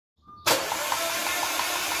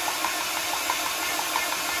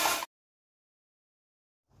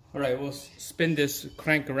Alright, we'll spin this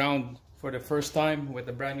crank around for the first time with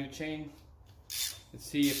a brand new chain. Let's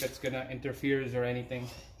see if it's gonna interfere or anything.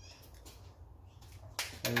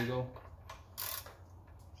 There we go.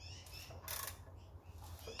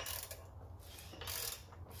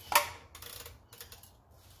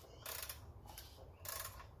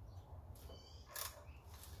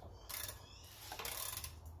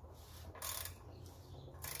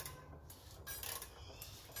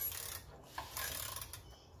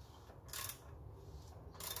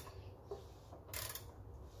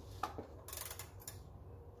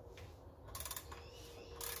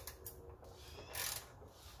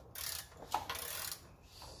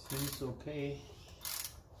 Seems okay.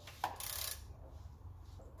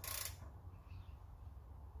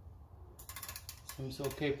 Seems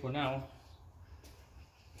okay for now.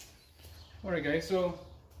 Alright guys, so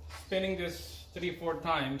spinning this 3-4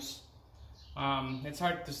 times, it's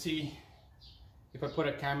hard to see if I put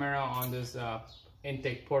a camera on this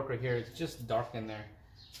intake port right here. It's just dark in there.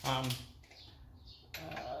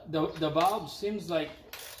 The valve seems like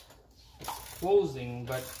it's closing,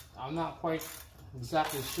 but I'm not quite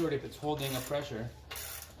exactly sure if it's holding a pressure.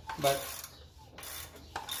 But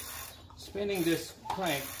spinning this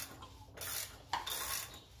crank,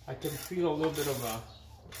 I can feel a little bit of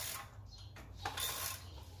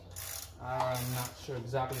I'm not sure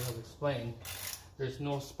exactly how to explain. There's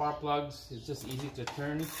no spark plugs, it's just easy to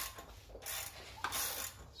turn.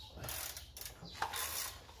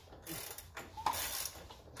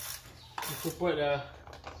 If you put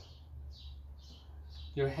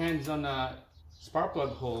your hands on a spark plug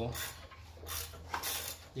hole,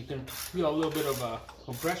 you can feel a little bit of a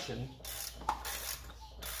compression.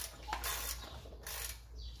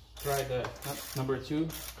 Try the number 2.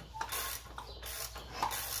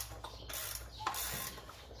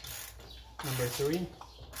 Number 3.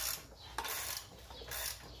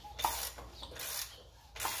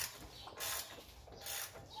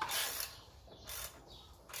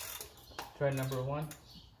 Try number 1.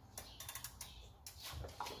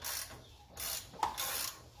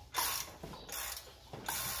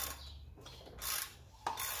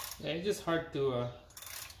 Yeah, it's just hard to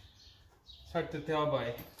tell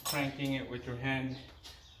by cranking it with your hand.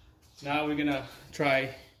 Now we're gonna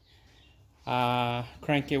try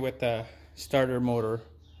crank it with the starter motor.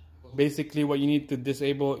 Basically what you need to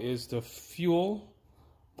disable is the fuel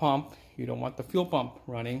pump. You don't want the fuel pump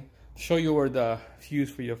running. Show you where the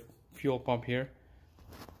fuse for your fuel pump here.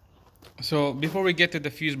 So before we get to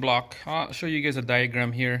the fuse block, I'll show you guys a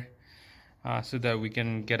diagram here so that we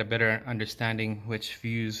can get a better understanding which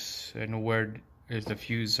fuse and where is the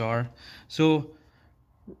fuse are. So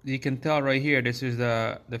you can tell right here, this is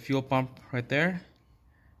the fuel pump right there,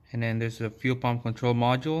 and then there's a fuel pump control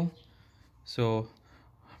module. So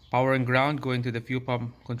power and ground going to the fuel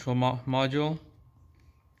pump control module,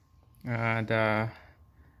 and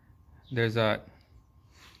there's a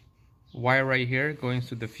wire right here going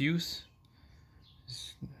to the fuse.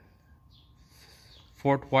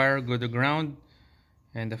 4th wire go to ground,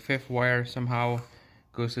 and the 5th wire somehow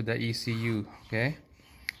goes to the ECU. Okay,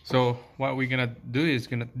 so what we're gonna do is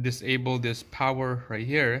gonna disable this power right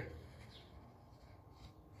here.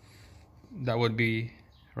 That would be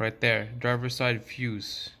right there, driver side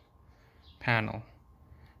fuse panel.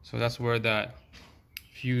 So that's where the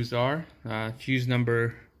fuse are. Fuse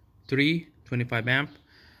number 3, 25 amp.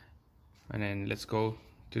 And then let's go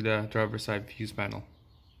to the driver side fuse panel.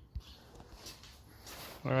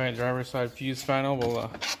 Alright, driver side fuse panel, we'll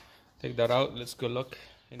take that out. Let's go look.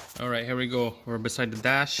 Alright, here we go. We're beside the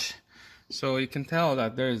dash. So you can tell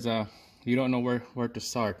that there's you don't know where to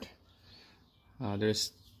start.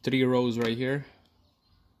 There's 3 rows right here,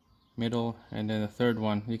 middle, and then the 3rd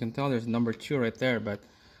one. You can tell there's number 2 right there, but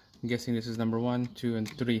I'm guessing this is number 1, 2, and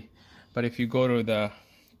 3. But if you go to the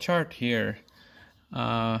chart here,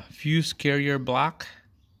 fuse carrier black,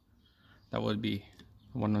 that would be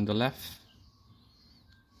the one on the left,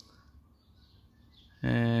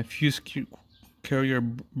 and fuse carrier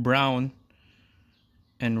brown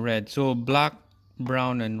and red. So black,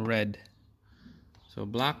 brown, and red. So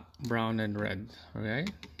black, brown, and red. Okay,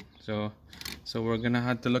 so we're gonna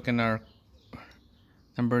have to look in our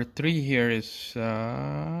number 3 here is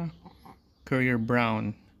carrier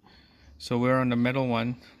brown. So we're on the middle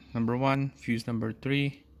one. Number 1, fuse number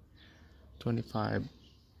 3, 25.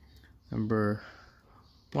 Number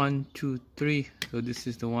 1, 2, 3. So this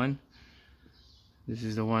is the one. This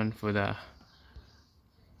is the one for the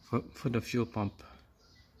fuel pump.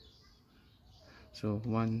 So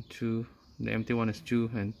 1, 2. The empty one is 2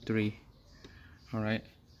 and 3. All right.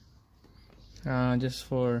 Just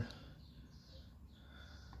for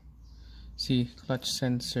See, clutch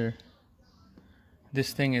sensor.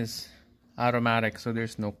 This thing is automatic, so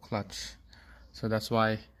there's no clutch. So that's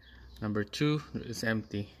why number 2 is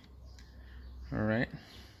empty. Alright.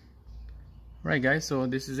 Alright guys, so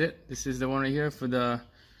this is it. This is the one right here for the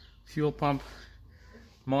fuel pump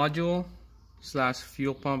module /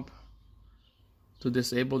 fuel pump. To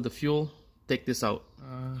disable the fuel, take this out.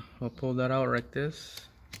 I'll pull that out like this.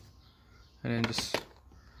 And then just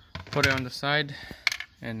put it on the side.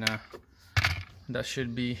 And that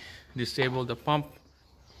should be disable the pump.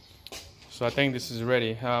 So I think this is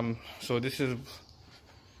ready. So this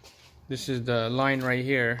is the line right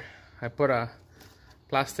here. I put a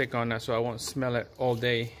plastic on that so I won't smell it all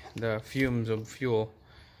day, the fumes of fuel.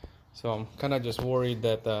 So I'm kind of just worried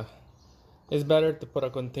that it's better to put a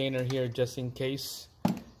container here just in case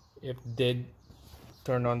if did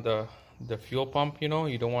turn on the fuel pump. You know,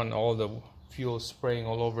 you don't want all the fuel spraying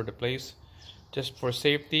all over the place. Just for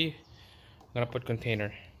safety, I'm gonna put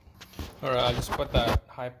container. Alright, I'll just put that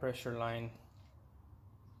high pressure line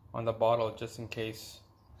on the bottle just in case.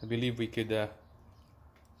 I believe we could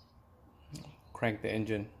crank the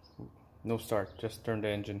engine. No start, just turn the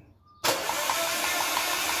engine.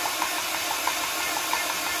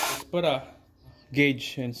 Let's put a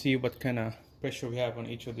gauge and see what kind of pressure we have on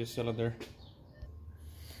each of these cylinder.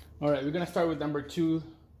 Alright, we're gonna start with number 2.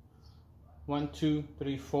 1, 2,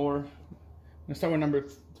 3, 4. I'm gonna start with number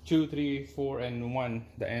 2, 3, 4, and 1,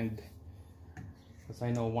 the end. Because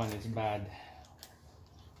I know 1 is bad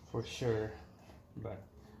for sure, but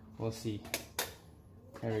we'll see.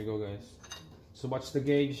 There we go, guys. So watch the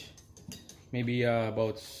gauge. Maybe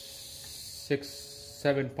about 6,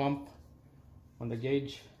 7 pump on the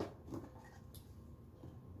gauge.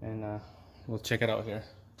 And we'll check it out here.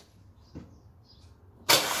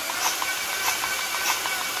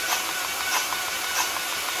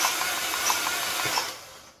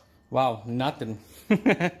 Wow, nothing.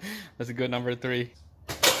 That's a good number 3.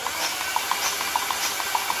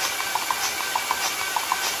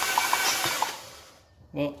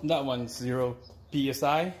 Well, that one's 0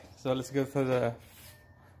 PSI. So let's go for the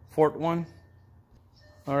 4th one.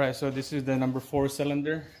 Alright, so this is the number 4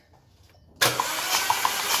 cylinder.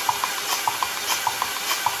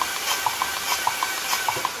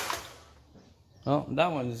 Well, that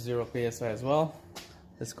one is 0 PSI as well.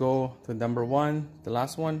 Let's go to number 1, the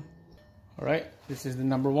last one. Alright, this is the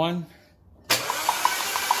number 1.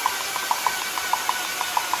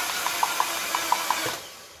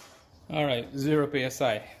 Alright, 0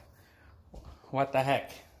 PSI. What the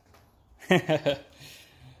heck?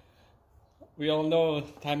 We all know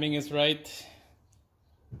timing is right,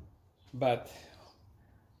 but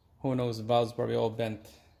who knows, valves probably all bent.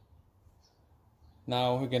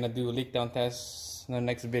 Now we're gonna do a leak down test in the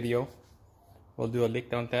next video. We'll do a leak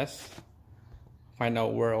down test, find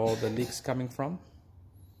out where all the leaks coming from.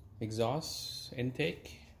 Exhaust,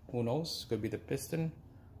 intake, who knows, could be the piston,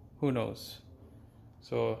 who knows.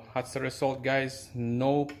 So that's the result, guys.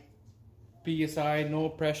 No PSI, no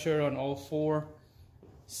pressure on all 4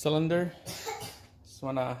 cylinder. Just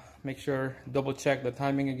wanna make sure, double check the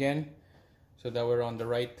timing again so that we're on the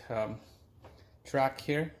right track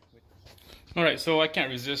here. Alright, so I can't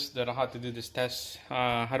resist that I have to do this test.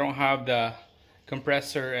 I don't have the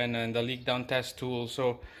compressor and the leak down test tool,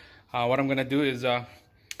 so what I'm gonna do is I'm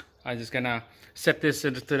just gonna set this to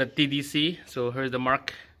the TDC. So here's the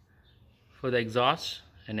mark for the exhaust,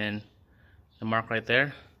 and then the mark right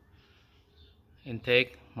there,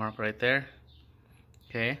 intake mark right there.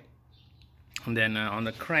 Okay, and then on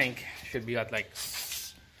the crank should be at like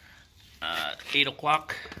 8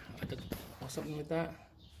 o'clock or something like that,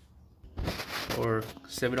 or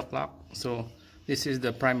 7 o'clock. So this is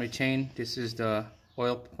the primary chain, this is the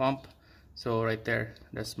oil pump. So right there,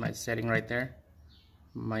 that's my setting right there,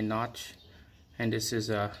 my notch, and this is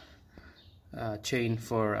a chain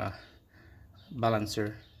for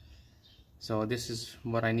balancer. So this is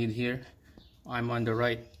what I need here. I'm on the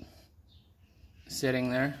right setting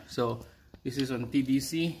there. So this is on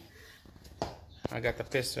TDC. I got the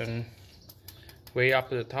piston way up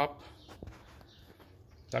to the top.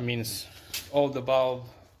 That means all the valve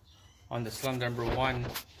on the cylinder number 1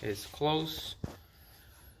 is closed.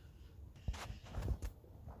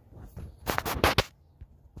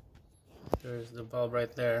 There's the valve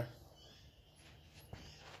right there.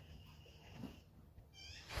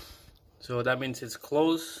 So that means it's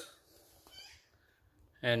closed.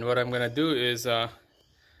 And what I'm gonna do is I'm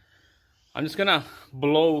just gonna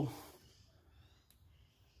blow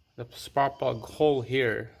the spark plug hole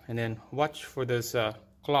here, and then watch for this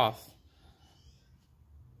cloth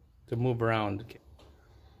to move around. Okay.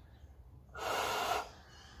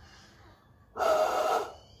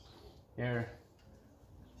 Here,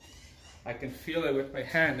 I can feel it with my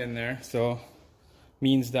hand in there, so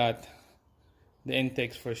means that the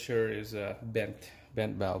intakes for sure is a bent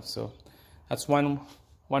valve. So that's one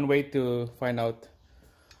way to find out,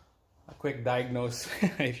 a quick diagnose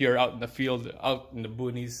if you're out in the field, out in the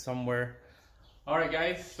boonies somewhere. All right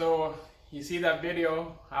guys, so you see that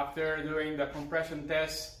video after doing the compression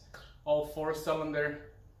test, all 4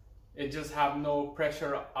 cylinder, it just have no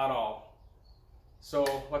pressure at all. So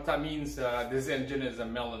what that means, this engine is a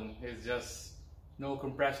melon. It's just no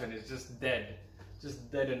compression. It's just dead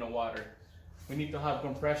in the water. We need to have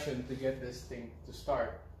compression to get this thing to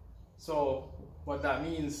start. So what that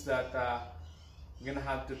means that we're gonna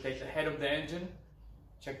have to take the head of the engine,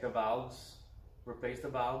 check the valves, replace the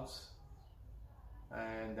valves,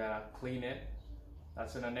 and clean it.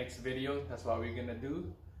 That's in the next video. That's what we're gonna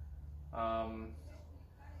do.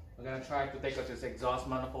 We're gonna try to take out this exhaust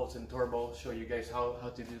manifolds and turbo, show you guys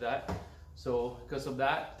how to do that. So because of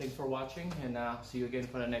that, thanks for watching, and see you again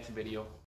for the next video.